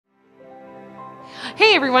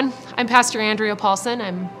Hey everyone, I'm Pastor Andrea Paulson.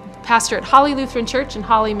 I'm pastor at Hawley Lutheran Church in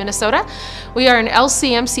Hawley, Minnesota. We are an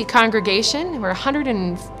LCMC congregation. We're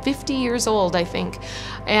 150 years old, I think.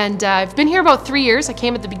 And I've been here about 3 years. I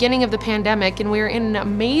came at the beginning of the pandemic, and we're in an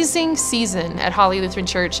amazing season at Hawley Lutheran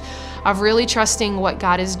Church of really trusting what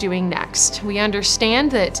God is doing next. We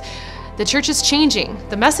understand that the church is changing.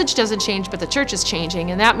 The message doesn't change, but the church is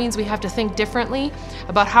changing, and that means we have to think differently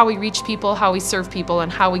about how we reach people, how we serve people,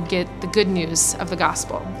 and how we get the good news of the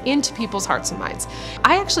gospel into people's hearts and minds.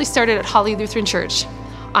 I actually started at Hawley Lutheran Church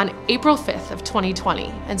on April 5th of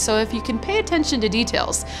 2020, and so if you can pay attention to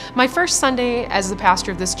details, my first Sunday as the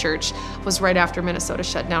pastor of this church was right after Minnesota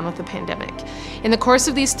shut down with the pandemic. In the course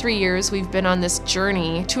of these 3 years, we've been on this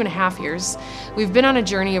journey, 2.5 years, we've been on a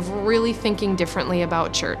journey of really thinking differently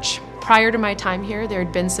about church. Prior to my time here, there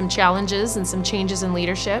had been some challenges and some changes in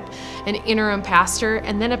leadership, an interim pastor,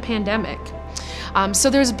 and then a pandemic. So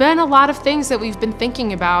there's been a lot of things that we've been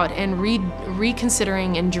thinking about and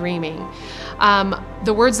reconsidering and dreaming.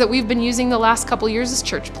 The words that we've been using the last couple years is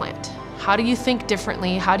church plant. How do you think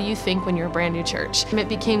differently? How do you think when you're a brand new church? And it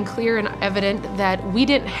became clear and evident that we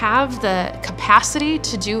didn't have the capacity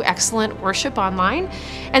to do excellent worship online.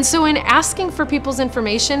 And so in asking for people's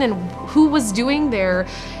information and who was doing their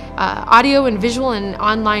audio and visual and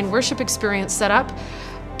online worship experience set up,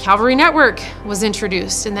 Calvary Network was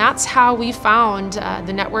introduced, and that's how we found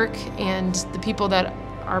the network and the people that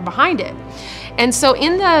are behind it. And so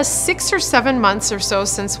in the 6 or 7 months or so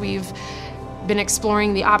since we've been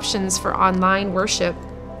exploring the options for online worship,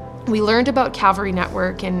 we learned about Calvary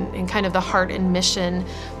Network and kind of the heart and mission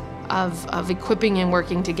of equipping and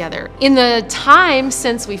working together. In the time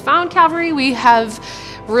since we found Calvary, we have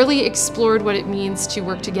really explored what it means to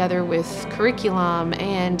work together with curriculum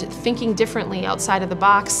and thinking differently outside of the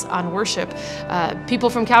box on worship. People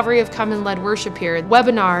from Calvary have come and led worship here,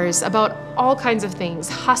 webinars about all kinds of things,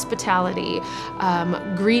 hospitality,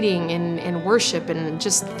 greeting and worship, and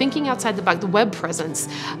just thinking outside the box, the web presence,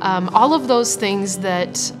 all of those things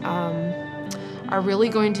that are really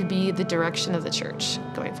going to be the direction of the church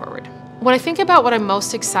going forward. When I think about what I'm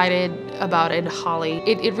most excited about at Hawley,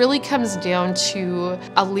 it really comes down to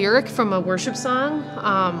a lyric from a worship song,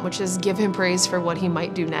 which is "Give Him Praise for What He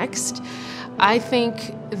Might Do Next." I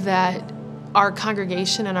think that our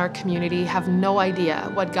congregation and our community have no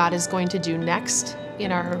idea what God is going to do next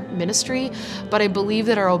in our ministry, but I believe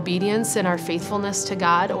that our obedience and our faithfulness to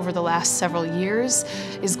God over the last several years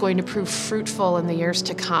is going to prove fruitful in the years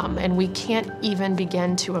to come, and we can't even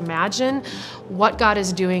begin to imagine what God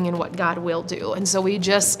is doing and what God will do. And so we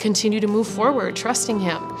just continue to move forward, trusting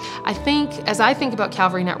Him. I think, as I think about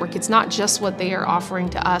Calvary Network, it's not just what they are offering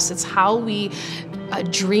to us, it's how we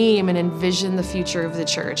dream and envision the future of the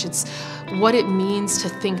church. It's what it means to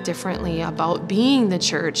think differently about being the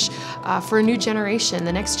church for a new generation,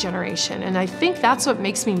 the next generation. And I think that's what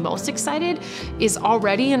makes me most excited is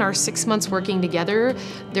already in our 6 months working together,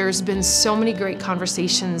 there's been so many great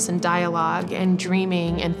conversations and dialogue and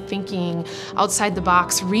dreaming and thinking outside the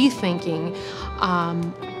box, rethinking,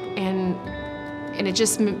 and it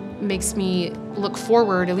just makes me look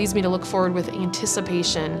forward, it leads me to look forward with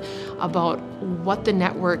anticipation about what the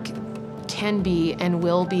network can be and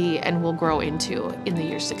will grow into in the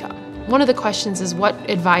years to come. One of the questions is, what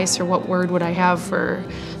advice or what word would I have for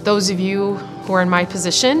those of you who are in my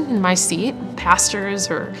position, in my seat, pastors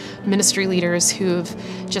or ministry leaders who've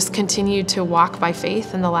just continued to walk by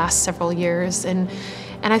faith in the last several years? And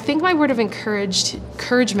I think my word of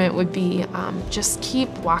encouragement would be just keep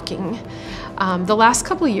walking. The last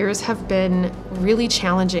couple of years have been really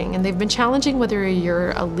challenging, and they've been challenging whether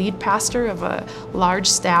you're a lead pastor of a large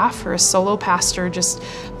staff or a solo pastor just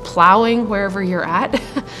plowing wherever you're at.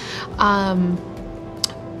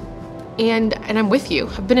 And I'm with you.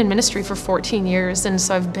 I've been in ministry for 14 years, and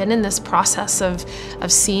so I've been in this process of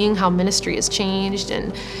seeing how ministry has changed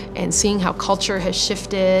and seeing how culture has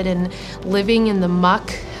shifted and living in the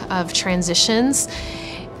muck of transitions.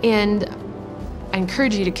 And I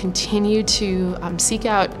encourage you to continue to seek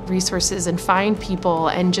out resources and find people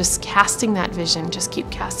and just casting that vision. Just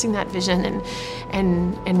keep casting that vision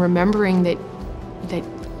and remembering that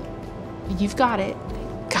you've got it.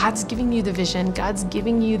 God's giving you the vision. God's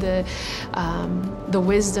giving you the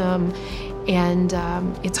wisdom, and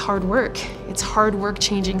it's hard work. It's hard work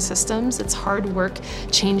changing systems. It's hard work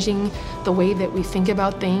changing the way that we think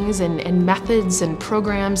about things and methods and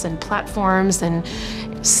programs and platforms and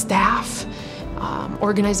staff.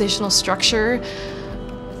 Organizational structure,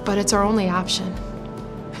 but it's our only option.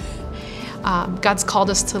 God's called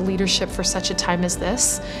us to leadership for such a time as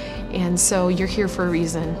this, and so you're here for a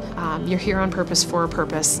reason. You're here on purpose for a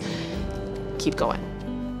purpose. Keep going.